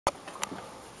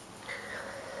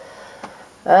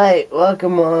Alright,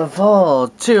 welcome all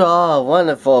to our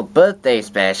wonderful birthday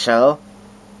special.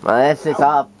 This is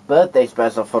our birthday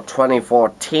special for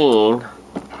 2014.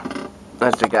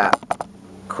 As we got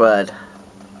crud.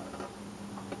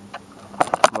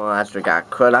 Well, as we got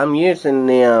crud. I'm using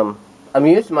my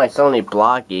Sony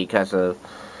Blocky because of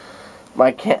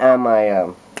my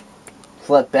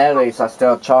flip batteries are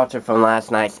still charging from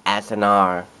last night's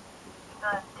SNR.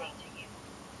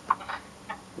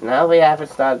 No, we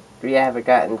haven't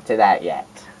gotten to that yet.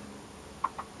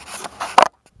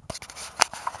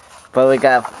 But we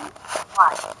got...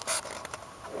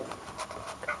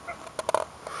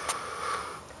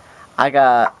 I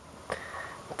got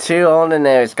 2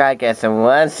 ordinary sky guests and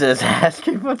 1 is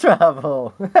asking for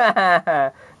trouble.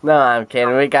 No, I'm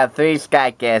kidding. We got 3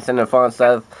 sky guests in the form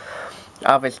of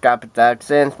Office Scott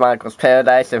Productions, Michael's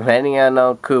Paradise, and Radio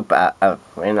Unknown Koopa.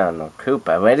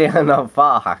 Radio Unknown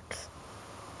Fox.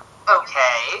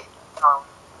 Okay.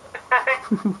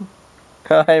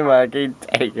 Hi, Marky,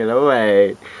 take it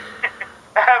away.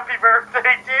 Happy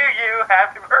birthday to you.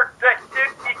 Happy birthday to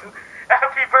you.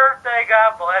 Happy birthday,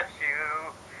 God bless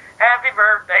you. Happy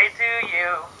birthday to you.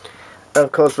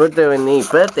 Of course, we're doing the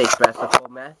birthday special for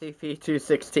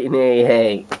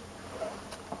MathewV21688's.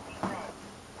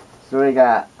 So we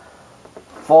got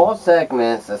 4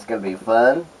 segments. That's gonna be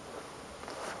fun.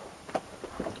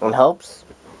 In hopes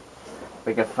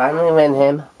we can finally win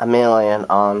him $1 million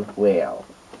on wheel.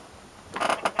 I'm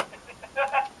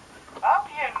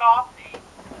being naughty.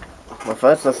 Well,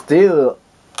 first let's do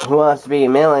Who Wants to Be a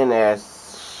Millionaire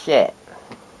shit.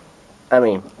 I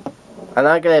mean, I'm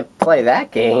not gonna play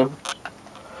that game.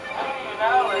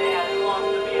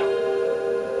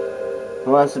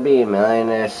 Who Wants to Be a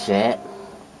Millionaire shit?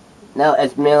 No,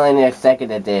 it's Millionaire 2nd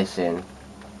edition.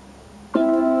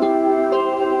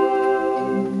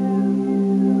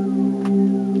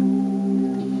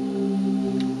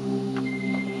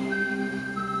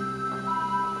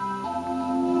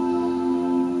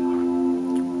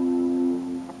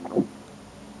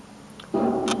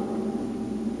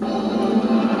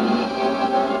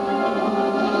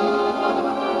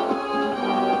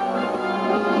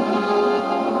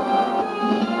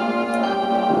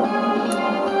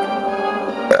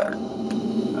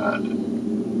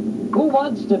 Who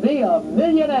wants to be a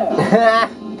millionaire?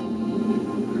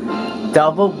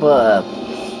 Double bub.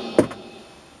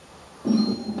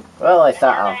 Well, I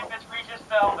thought.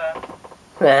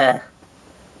 I'm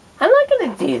not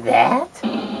gonna do that.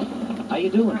 How you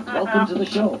doing? Welcome to the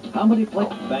show. How many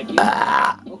plays? Thank you.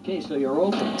 Okay, so you're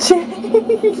open.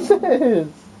 Jesus.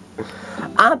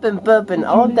 I've been burping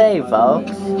all day,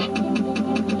 folks.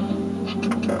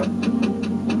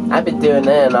 I've been doing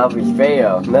that in Office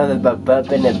video. Nothing but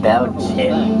burping and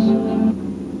belching.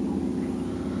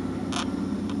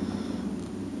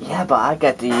 Yeah, but I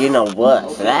got the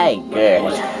you-know-what, so that ain't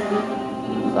good.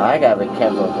 So I gotta be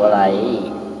careful with what I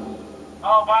eat.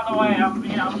 Oh, by the way, I'm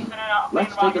sending out.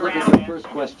 Let's take a look at the first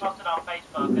question. Posted on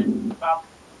Facebook, but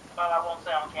I won't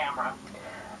say on camera.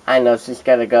 I know she's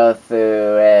gonna go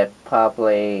through it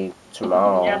probably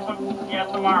tomorrow. Yeah,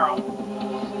 tomorrow.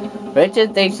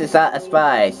 Richard thinks it's not a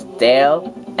spice.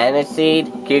 Dill,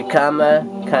 aniseed, cucumber,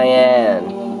 cayenne.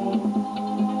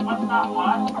 What's not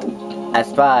what? A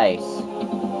spice.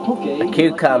 Okay. A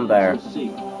cucumber.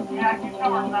 Yeah,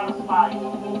 cucumber's not a spice.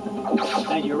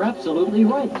 And you're absolutely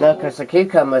right. No, because the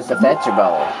cucumber is a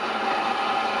vegetable.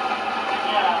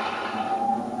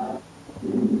 Yeah.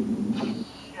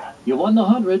 You won the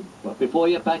 100, but before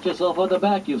you pat yourself on the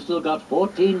back, you've still got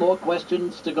 14 more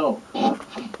questions to go.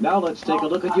 Now let's take a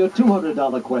look at your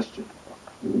 $200 question.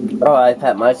 Oh, I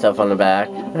pat myself on the back.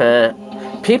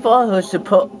 People who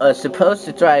are supposed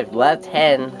to drive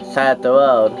left-hand side of the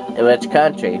road in which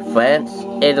country? France,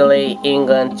 Italy,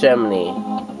 England, Germany.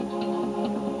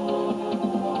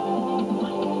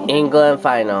 England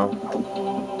final.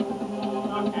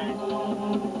 Okay.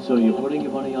 So you're putting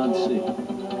your money on C.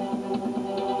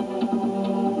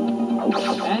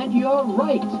 And you're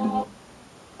right.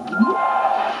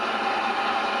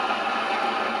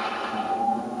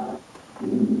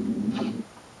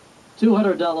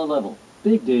 $200 level.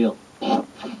 Big deal.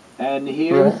 And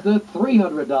here's the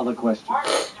 $300 question.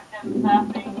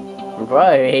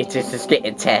 Right, this is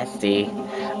getting testy.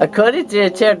 According to the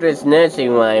children's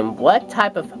nursing rhyme, what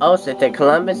type of ocean did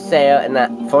Columbus sail in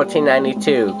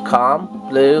 1492? Calm,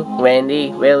 blue,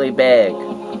 windy, really big.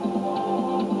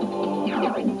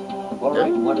 All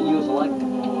right, what do you select?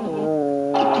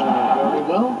 Very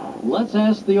well. Let's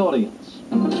ask the audience.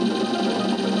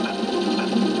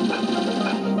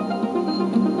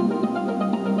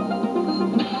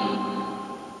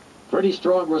 Pretty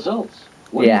strong results.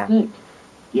 What do you think?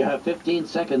 You have 15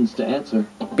 seconds to answer.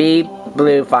 B,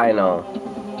 blue final.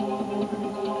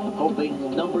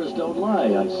 Hoping numbers don't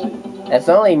lie, I see. It's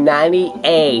only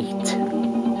 98.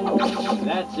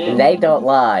 That's it. And they don't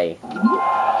lie.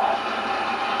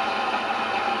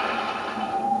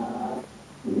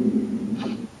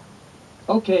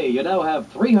 Okay, you now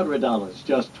have $300.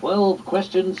 Just 12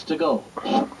 questions to go.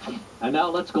 And now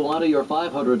let's go on to your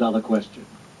 $500 question.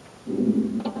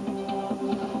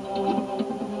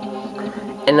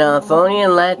 In the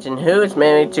Arthurian legend, who is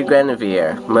married to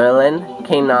Guinevere? Merlin,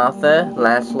 King Arthur,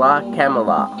 Lancelot,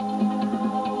 Camelot.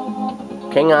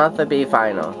 King Arthur, B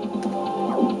final.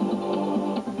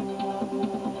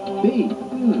 B.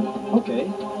 Okay.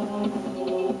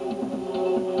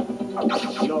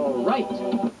 You're right.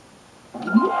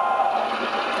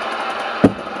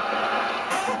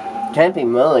 Can't be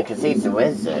Merlin because he's the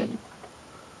wizard.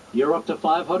 You're up to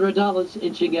 $500,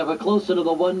 inching ever closer to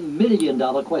the $1 million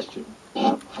question.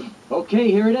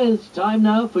 Okay, here it is. Time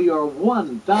now for your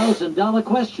 $1,000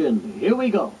 question. Here we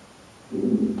go.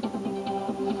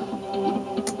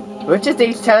 Which of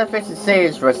these television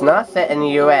series was not set in the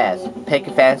U.S.?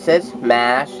 Picket Fences,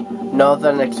 MASH,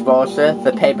 Northern Exposure,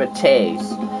 The Paper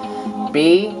Chase.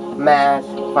 B, MASH,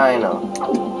 final.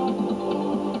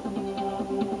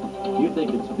 You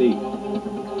think it's B.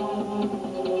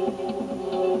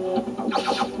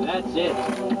 That's it.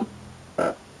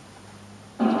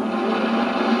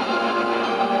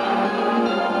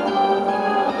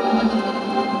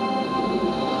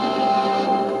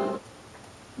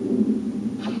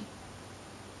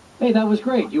 Hey, that was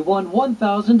great. You won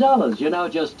 $1,000. You're now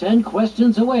just 10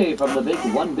 questions away from the big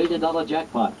 $1 billion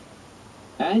jackpot.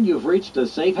 And you've reached a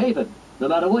safe haven. No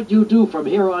matter what you do from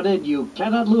here on in, you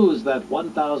cannot lose that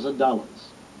 $1,000.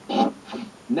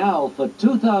 Now, for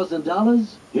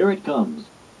 $2,000, here it comes.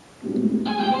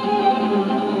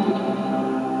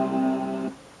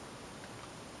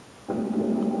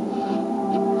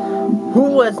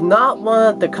 Who was not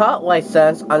one of the Cartwright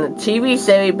sons on the TV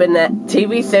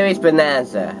series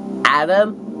Bonanza?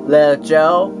 Adam, Little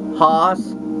Joe, Hoss,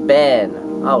 Ben.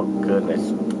 Oh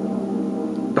goodness.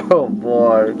 Oh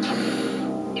boy.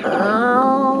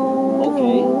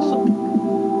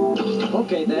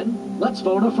 Okay then, let's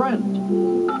phone a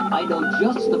friend. I know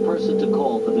just the person to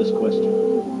call for this question.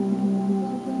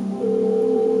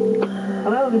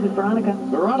 Hello, this is Veronica.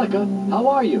 Veronica, how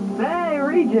are you? Hey,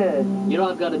 Regis. You know,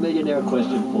 I've got a millionaire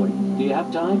question for you. Do you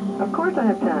have time? Of course I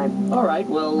have time. All right,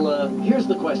 well, here's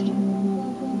the question.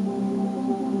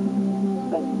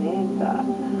 Bonanza.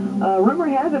 Rumor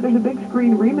has it there's a big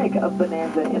screen remake of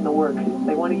Bonanza in the works.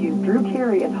 They want to use Drew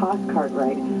Carey as Hoss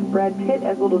Cartwright, Brad Pitt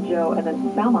as Little Joe, and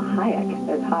then Salma Hayek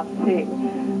as Hop Sing.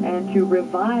 And to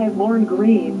revive Lauren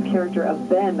Green's character of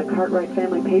Ben, the Cartwright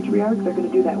family patriarch, they're going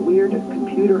to do that weird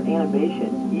computer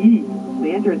animation. Yee.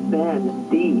 The answer is Ben.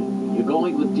 D. You're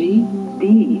going with D?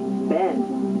 D.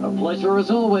 Ben. A pleasure as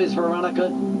always, Veronica.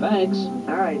 Thanks.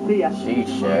 All right, see ya. She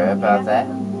sure about that?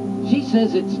 She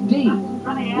says it's D.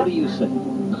 What do you say?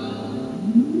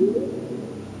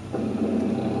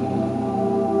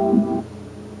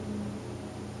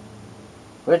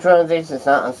 Which one of these is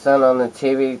not a son on the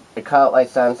TV, the Cartwright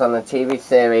sons on the TV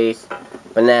series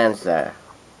Bonanza?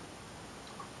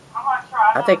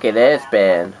 I think it is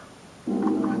Ben. I've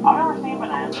never seen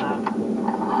Bonanza.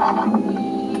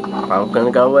 I'm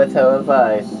gonna go with her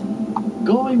advice.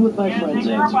 Going with my friend's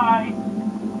answer.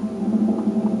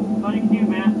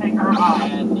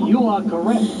 And you are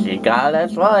correct. She got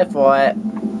us right for it.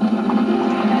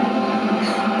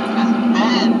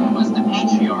 Ben was the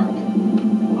patriarch.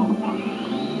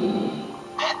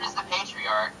 Ben was the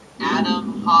patriarch.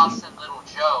 Adam, Hoss, and Little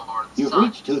Joe are the You've sons.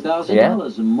 reached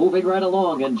 $2,000 and moving right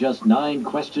along and just 9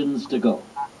 questions to go.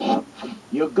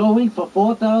 You're going for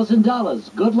 $4,000.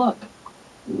 Good luck.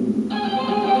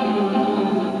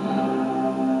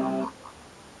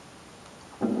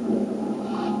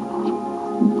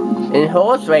 In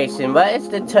horse racing, what is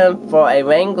the term for a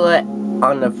wrangler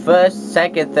on the first,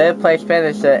 second, third place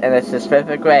finisher in a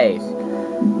specific race?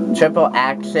 Triple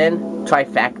action,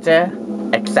 trifecta,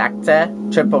 exacta,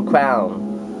 triple crown.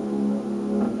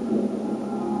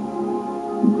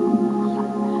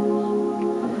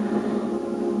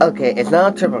 Okay, it's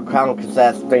not a triple crown because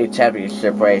that's 3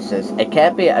 championship races. It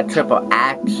can't be a triple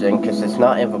action because it's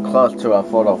not even close to a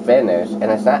photo finish.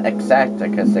 And it's not exacta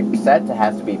because exacta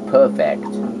has to be perfect.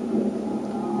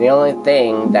 The only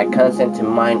thing that comes into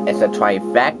mind is a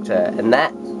trifecta, and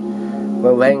that's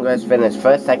where wranglers finish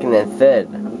first, second, and third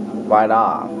right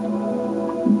off.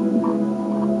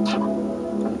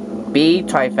 B,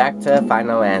 trifecta,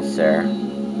 final answer.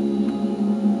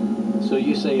 So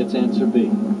you say it's answer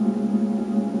B.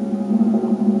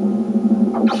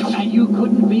 And you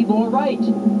couldn't be more right.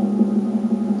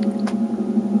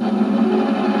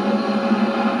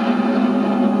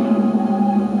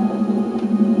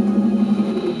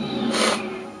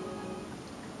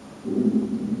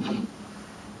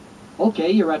 Okay,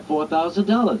 you're at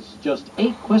 $4,000. Just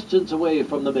 8 questions away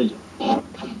from the million.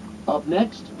 Up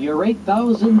next, your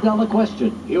 $8,000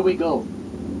 question. Here we go.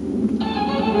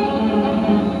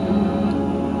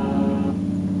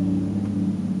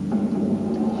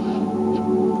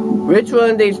 Which one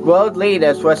of these world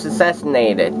leaders was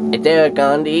assassinated? Indira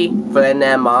Gandhi,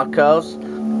 Ferdinand Marcos,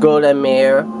 Golda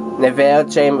Meir, Neville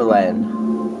Chamberlain.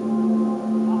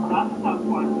 That's a tough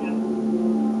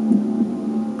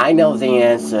question. I know the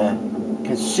answer,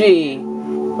 because she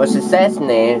was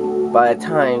assassinated by a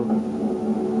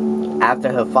time after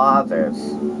her father's.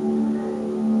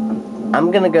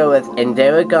 I'm gonna go with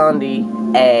Indira Gandhi,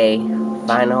 A.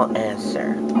 Final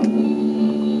answer.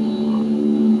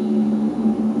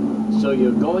 So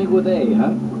you're going with A,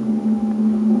 huh?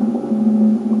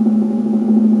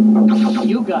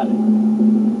 You got it.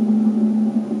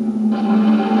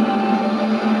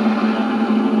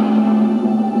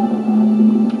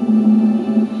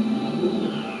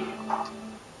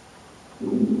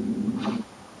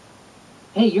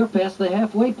 Hey, you're past the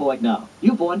halfway point now.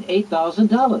 You've won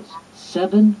 $8,000.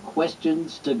 7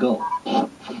 questions to go.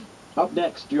 Up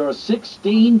next, your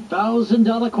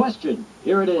 $16,000 question.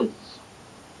 Here it is.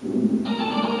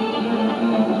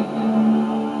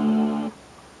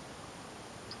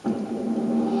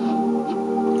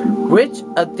 Which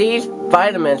of these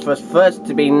vitamins was first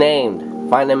to be named?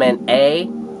 Vitamin A,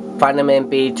 vitamin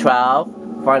B12,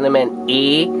 vitamin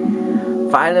E,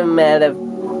 vitamin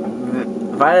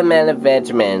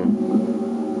vitamin.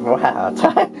 Wow,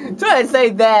 try to say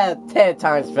that 10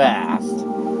 times fast.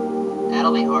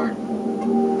 That'll be hard.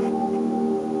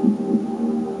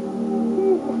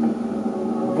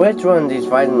 Which one of these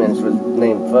vitamins was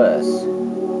named first?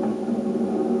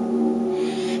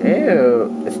 Shoot,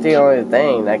 it's the only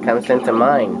thing that comes into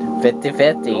mind.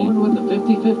 50-50. Going with the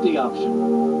 50-50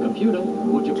 option. Computer,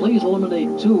 would you please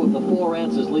eliminate 2 of the 4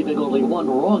 answers, leaving only 1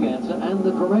 wrong answer and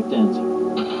the correct answer?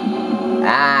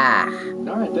 Ah!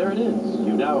 All right, there it is.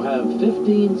 You now have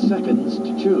 15 seconds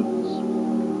to choose.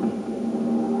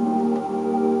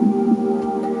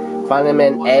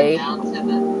 Vitamin Was A, it down to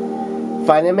the,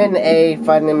 vitamin A,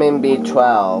 vitamin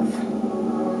B12.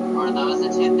 are those the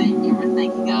 2 that you were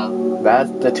thinking of? That's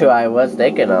the 2 I was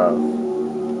thinking of.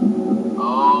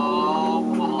 Oh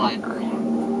boy.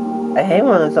 I hate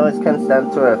when it always comes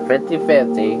down to a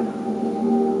 50-50.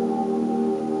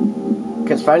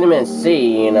 Because vitamin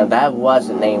C, you know, that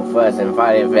wasn't named first, and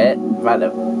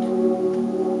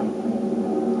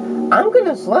I'm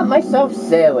gonna slap myself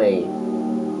silly.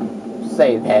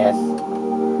 Say this.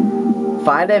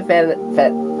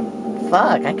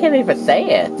 Fuck, I can't even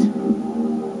say it.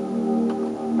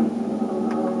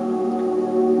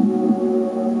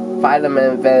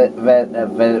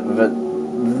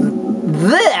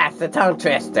 That's a tongue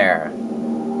twister.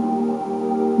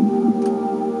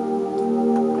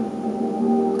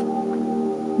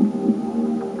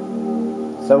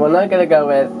 So we're not gonna go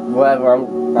with whatever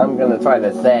I'm gonna try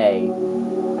to say.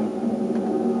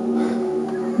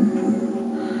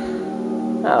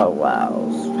 Oh wow,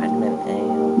 vitamin A.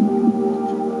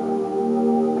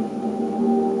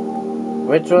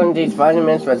 Which one of these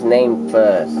vitamins was named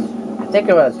first? I think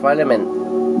it was vitamin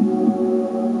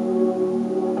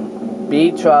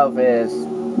B12 is,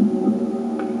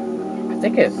 I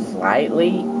think it's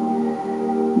slightly,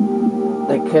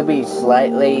 it could be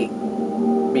slightly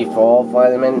before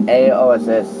vitamin A, or is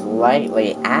it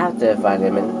slightly after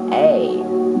vitamin A?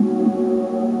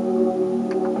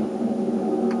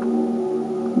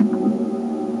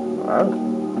 I don't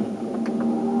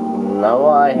know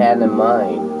what I had in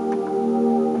mind.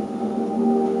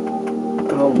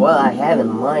 Well, what I had in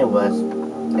mind was,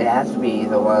 it has to be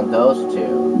either one of those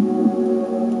 2.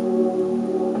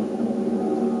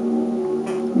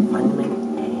 Vitamin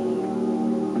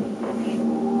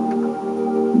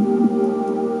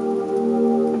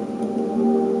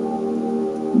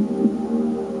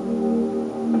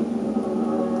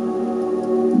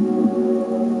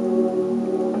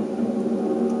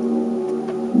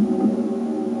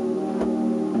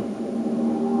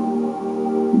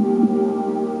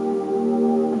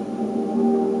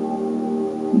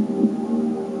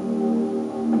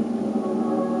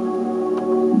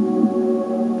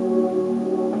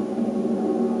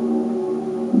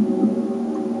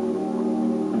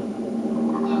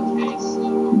Okay, so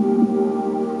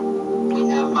we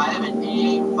have vitamin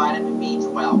A, vitamin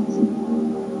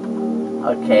B12.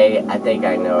 Okay, I think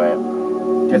I know it.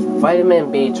 Because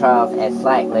vitamin B12 is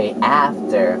slightly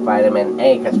after vitamin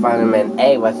A, because vitamin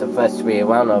A was the first to be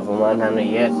around over 100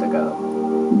 years ago.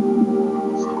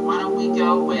 So why don't we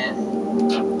go with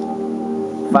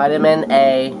Vitamin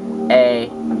A,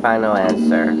 final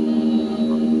answer.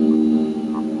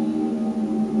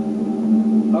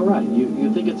 Alright,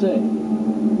 you think it's A.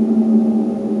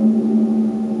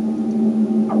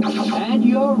 And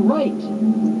you're right.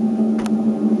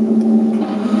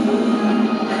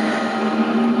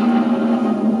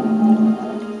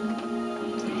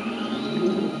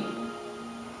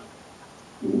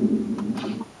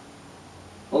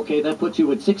 Okay, that puts you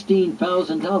at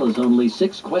 $16,000, only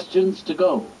 6 questions to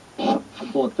go.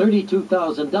 For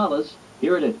 $32,000,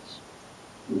 here it is.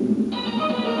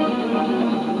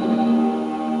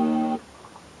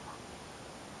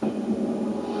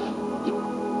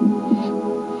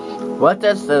 What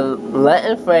does the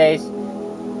Latin phrase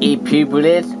 "e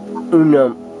publicis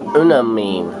unum"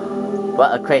 mean?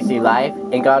 What a crazy life,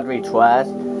 in God we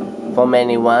trust, for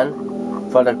many one,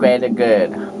 for the greater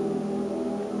good.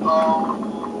 oh,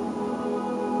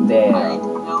 I There.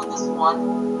 know this one.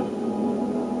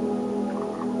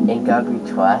 In God we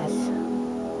trust?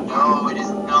 No, it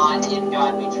is not In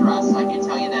God We Trust. I can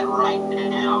tell you that right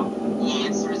now. The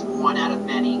answer is one out of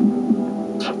many.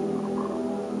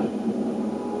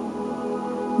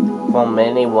 For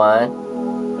many one?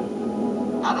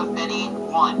 Out of many,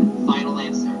 one. Final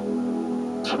answer.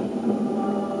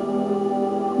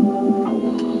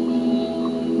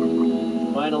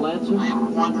 Final answer? I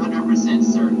am 100%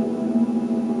 certain.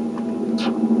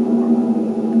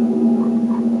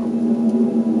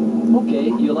 Okay,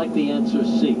 you like the answer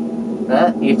C.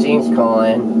 Eugene's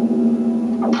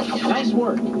calling. Nice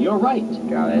work, you're right.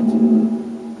 Got it.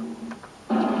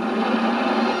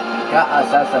 Got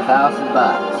ourselves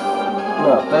 $1,000.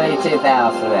 No,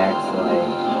 32,000 actually.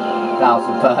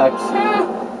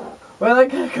 $1,000. Well, I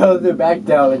gotta close it back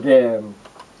down again.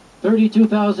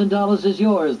 $32,000 is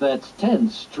yours. That's 10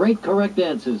 straight correct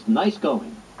answers. Nice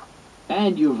going.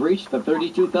 And you've reached the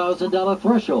 $32,000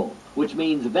 threshold, which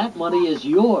means that money is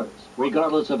yours,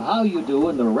 regardless of how you do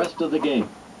in the rest of the game.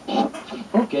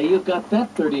 Okay, you've got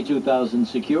that $32,000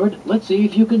 secured. Let's see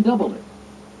if you can double it.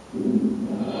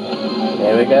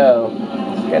 There we go.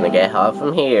 It's gonna get hard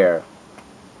from here.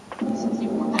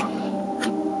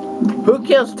 64,000. Who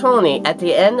kills Tony at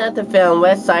the end of the film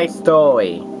West Side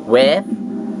Story? With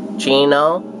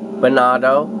Chino,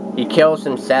 Bernardo, he kills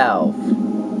himself.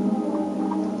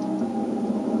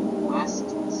 West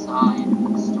Side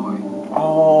Story.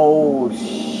 Oh,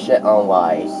 shit on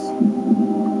Wise.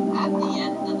 At the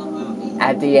end of the movie.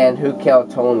 At the end, who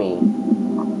killed Tony?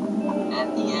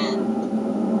 At the end.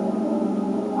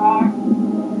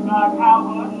 Kyle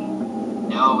Busch.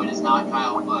 No, it is not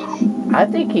Kyle Busch. I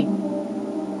think he...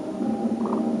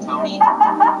 Tony.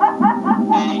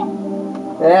 Hey.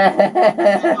 I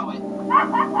know it.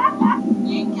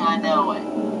 You gotta know it.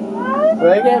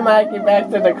 We're getting Mikey back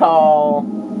to the call.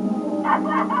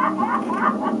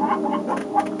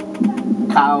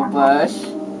 Kyle Busch.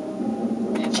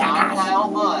 It's not Kyle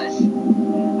Busch.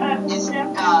 It's,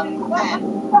 Ben.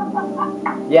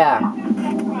 Yeah,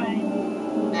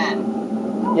 Ben.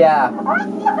 yeah.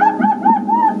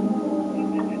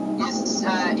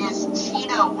 Is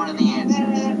Chino one of the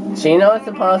answers? Chino is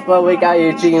supposed, but we got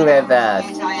Eugene with us.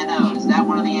 Let me tell you no. Is that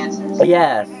one of the answers?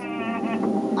 Yes.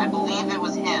 I believe it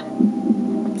was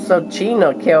him. So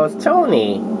Chino kills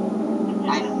Tony.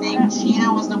 I think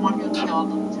Chino was the one who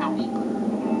killed Tony.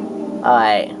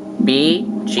 Alright. B,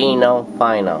 Chino,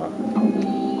 final.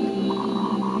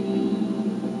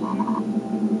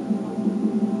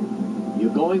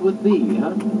 You're going with B,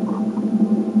 huh?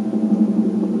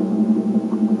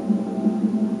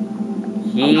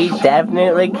 He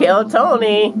definitely killed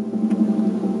Tony.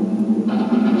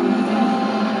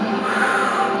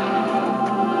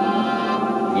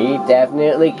 He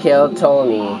definitely killed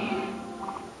Tony.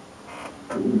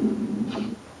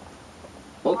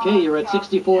 Okay, you're at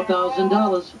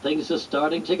 $64,000. Things are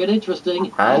starting to get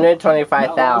interesting. Now on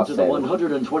to the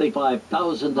 $125,000.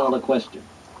 $125,000 question.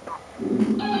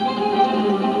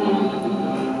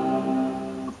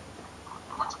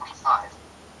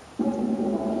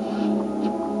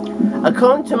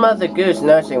 According to Mother Goose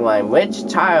nursing rhyme, which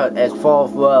child is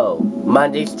fourth row?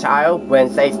 Monday's child,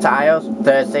 Wednesday's child,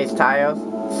 Thursday's child,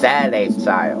 Saturday's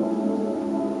child.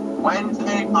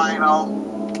 Wednesday final.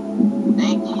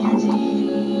 Thank you, Eugene.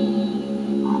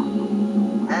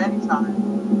 Anytime.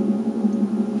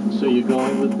 So you're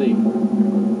going with B.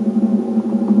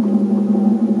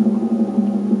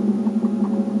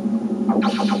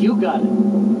 You got it.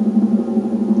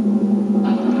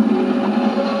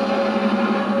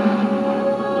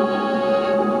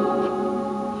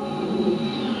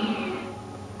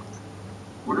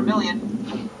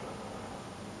 million.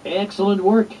 Excellent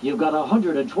work. You've got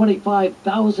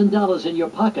 $125,000 in your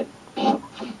pocket.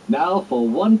 Now for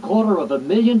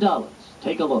 $250,000.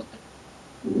 Take a look.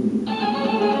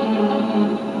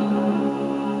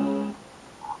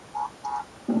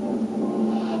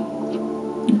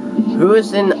 Who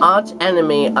is an arch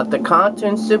enemy of the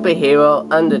cartoon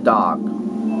superhero Underdog?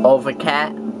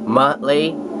 Overcat,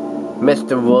 Muttley,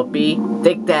 Mr. Whoopi,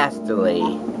 Dick Dastardly.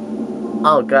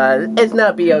 Oh god, it's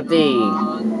not B.O.D.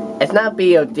 It's not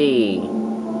B.O.D.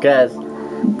 Because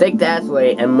Dick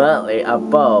Dastardly and Muttley are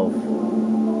both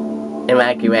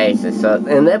evacuations, so,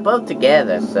 and they're both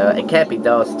together, so it can't be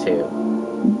those two.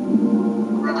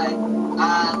 Right.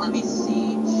 Let me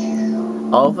see.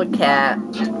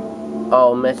 Overcat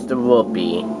or Mr.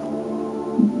 Whoopi.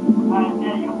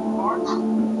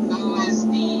 Who is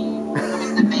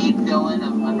the main villain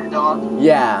of Underdog?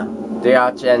 Yeah, the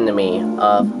arch enemy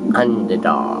of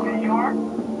Underdog.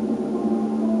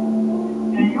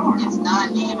 It's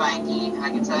not Dave ID, I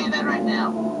can tell you that right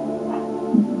now.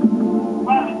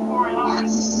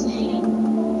 Let's see.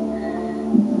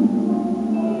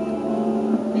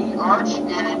 The arch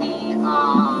enemy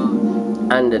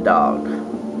of Underdog.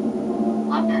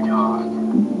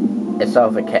 Underdog. It's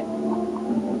Overcat.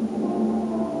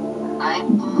 I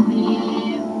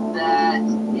believe that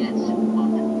it's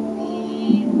going to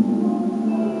be...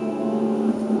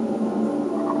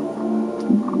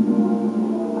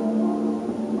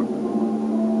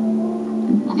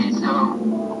 Okay, so...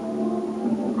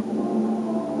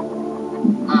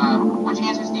 which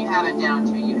answers do you have it down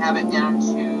to? You have it down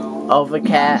to...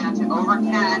 Overcat,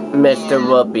 Overcat, Mr. and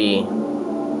Whoopi.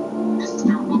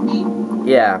 Mr. Whoopi.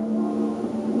 Yeah.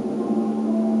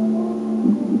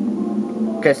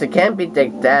 Because it can't be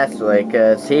Dick Dastardly,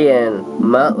 because he and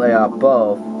Muttley are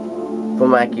both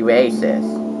from Wacky Races.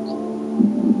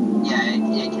 Yeah,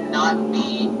 it cannot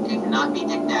be Dick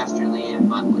Dastardly and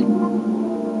Muttley.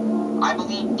 I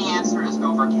believe the answer is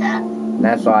Overcat.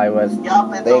 That's what I was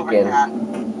Yup, it's thinking. Overcat.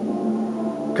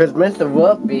 Because Mr.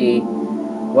 Whoopi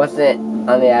wasn't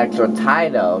on the actual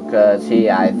title, because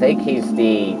I think he's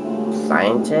the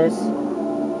scientist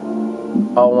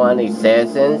or one of these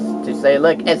citizens to say,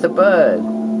 look, it's a bird.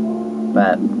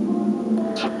 But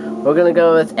we're gonna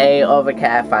go with A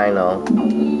Overcat final.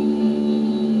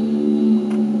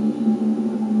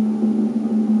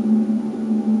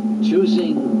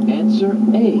 Choosing answer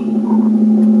A.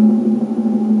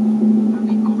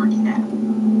 Overcat.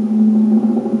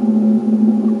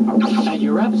 And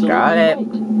you're absolutely Got it. right.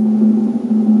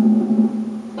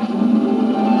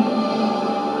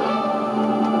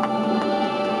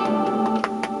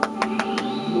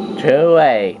 Two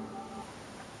A.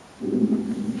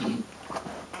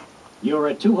 You're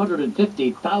at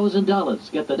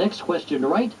 $250,000. Get the next question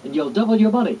right, and you'll double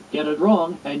your money. Get it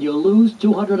wrong, and you'll lose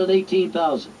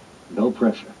 $218,000. No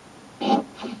pressure.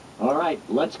 All right,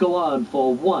 let's go on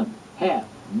for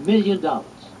 $500,000.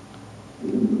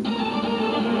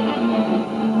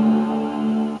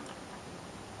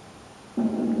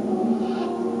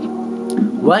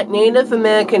 What Native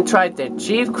American tribe did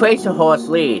Chief Crazy Horse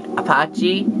lead?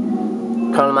 Apache,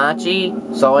 Comanche,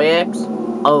 Sioux,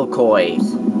 Iroquois?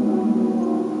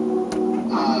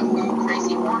 Who?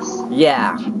 Crazy Horse?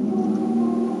 Yeah.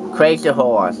 Crazy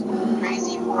Horse.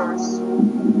 Crazy Horse.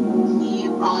 He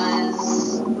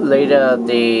was... Leader of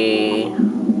the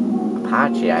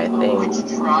Apache, I think. Which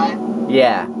tribe?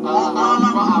 Yeah.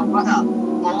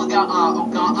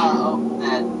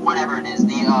 Whatever it is,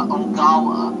 the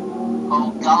Ogala.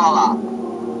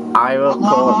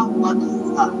 Iroquois.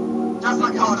 Just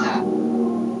Lakota.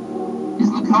 Is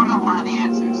Lakota one of the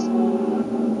answers?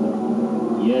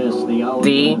 Yes, the hour.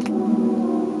 D.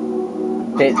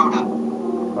 Lakota.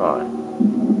 Oh.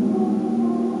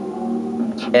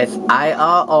 It's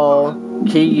IROQUOIS.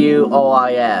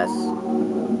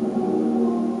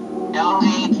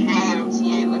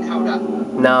 Lakota, Lakota.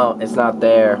 No, it's not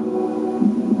there.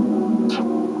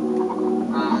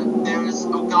 There's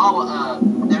Ogala.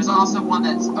 There's also one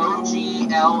that's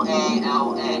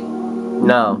OGLALA.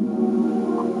 No.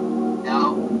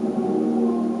 No.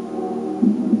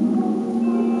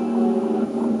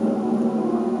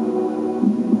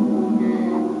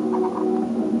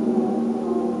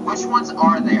 Which ones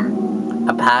are there?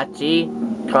 Apache,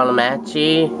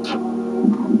 Comanche,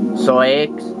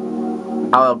 Sioux,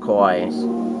 Iroquois.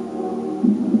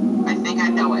 I think I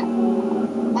know it.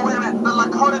 Oh, wait a minute. The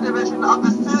Lakota division of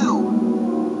the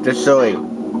Sioux. The Sioux.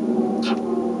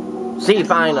 C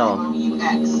final.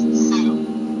 S-I-O-U-X. Sioux.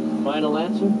 Final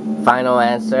answer? Final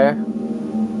answer.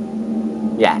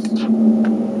 Yes.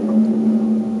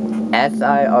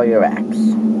 SIOUX.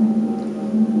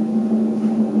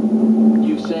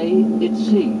 You say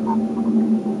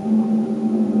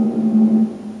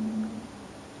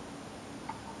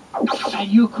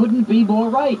you couldn't be more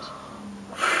right.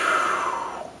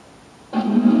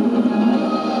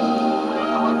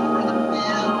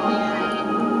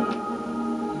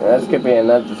 This could be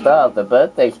another star of the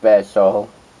birthday special.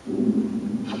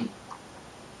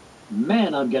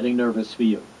 Man, I'm getting nervous for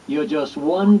you. You're just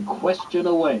one question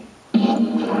away. For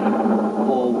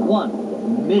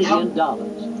 $1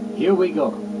 million. Here we go.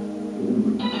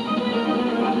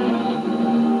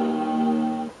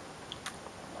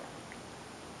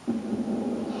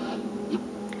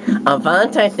 On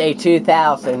Valentine's Day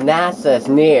 2000, NASA's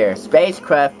Near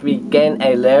spacecraft began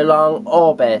a year-long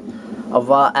orbit of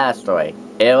our asteroid,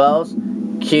 Eros,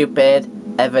 Cupid,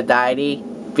 Aphrodite,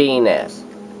 Venus.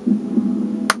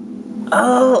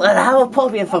 Oh, and how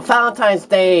appropriate for Valentine's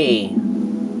Day!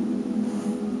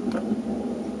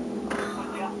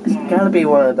 It's gotta be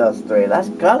one of those three. That's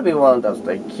gotta be one of those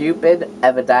three. Cupid,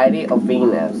 Aphrodite, or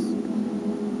Venus.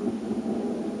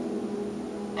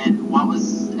 And what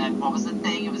was the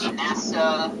thing? It was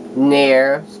NASA.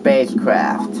 Near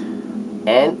spacecraft.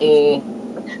 N-E.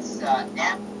 It's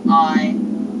F-I.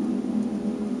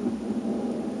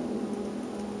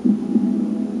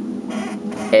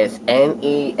 It's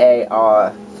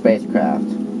N-E-A-R spacecraft.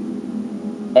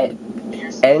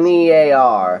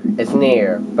 N-E-A-R is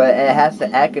near, but it has the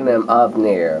acronym of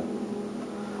near.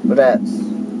 But that's...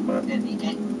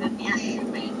 The Near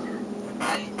Shoemaker.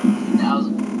 Right?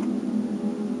 2000.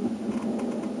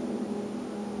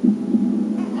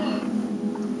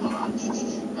 Hold on.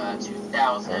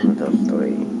 2000. Those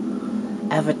three.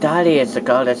 Aphrodite is the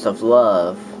goddess of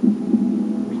love.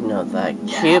 We know that.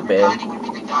 Yeah, Cupid. Aphrodite would be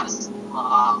the goddess of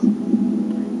love.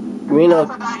 We know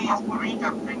Aphrodite is Greek,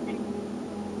 I'm thinking.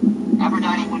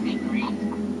 Aphrodite would be Greek.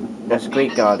 that's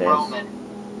Greek Venus is goddess. Roman.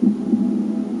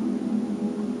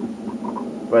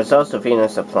 But it's also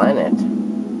Venus a planet.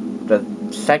 The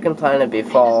second planet Venus is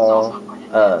before also a planet,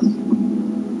 Earth. yes.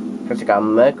 Because you got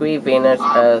Mercury, Venus,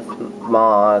 Earth,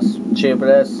 Mars,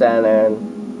 Jupiter, Saturn,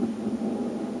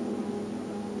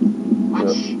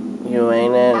 Which, what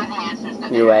Uranus, are the answers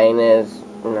that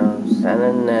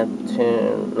Saturn,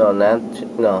 Neptune,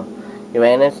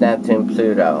 Uranus, Neptune,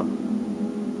 Pluto.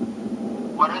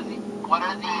 What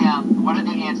are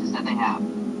the answers that they have?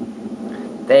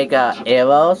 They got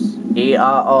Eros,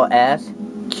 E-R-O-S,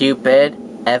 Cupid,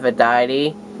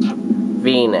 Aphrodite,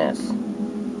 Venus.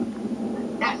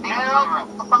 Yes, the answer is Eros.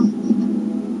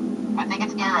 I think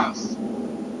it's Eros.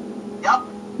 Yup.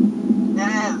 It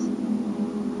is.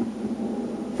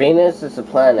 Venus is a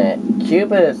planet.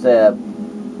 Cupid is a...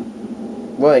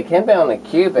 Well, it can be on a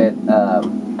Cupid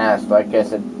asteroid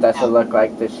because it doesn't look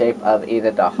like the shape of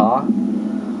either the heart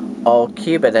or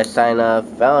Cupid, the sign of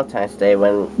Valentine's Day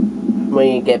when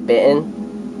you get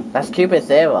bitten. That's Cupid's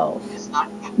arrows. It's not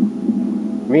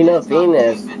Cupid. We know It's not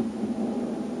Venus. Cupid.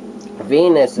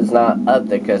 Venus is not up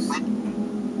there because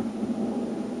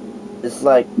it's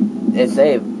like it's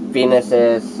a Venus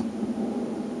is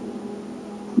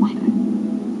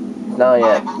not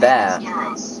yet that.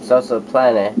 It's also a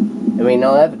planet. And we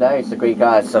know Aphrodite is the Greek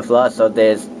goddess of love, so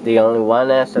there's the only one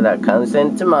answer that comes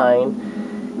into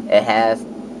mind. It has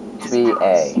to be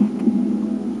A.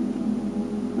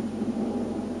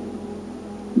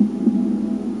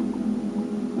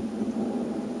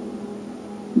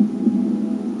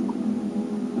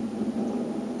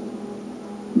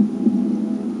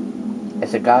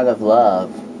 It's a god of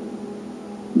love.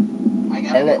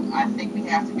 I think we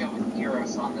have to go with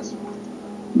Eros on this one.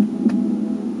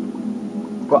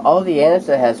 Well, all the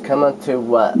answer has come up to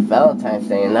what Valentine's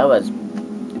Day, and that was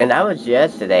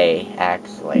yesterday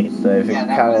actually. So if Yeah, you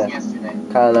that was yesterday.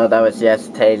 kind of know that was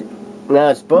yesterday. No,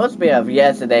 it's supposed to be of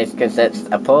yesterday's because it's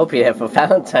appropriate for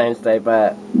Valentine's Day,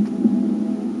 but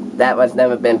that was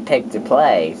never been picked to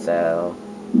play. So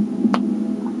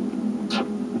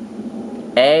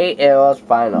A Eros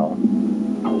final.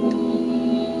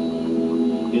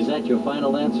 Is that your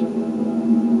final answer?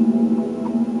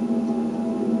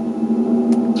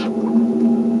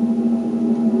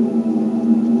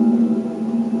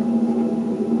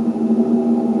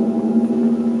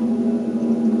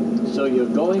 So you're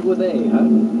going with A, huh?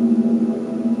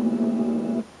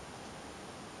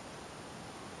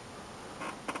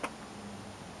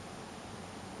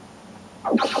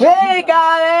 We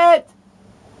got it!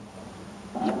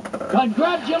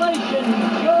 Congratulations!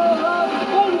 You're a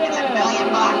It's $1 millionaire!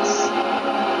 million.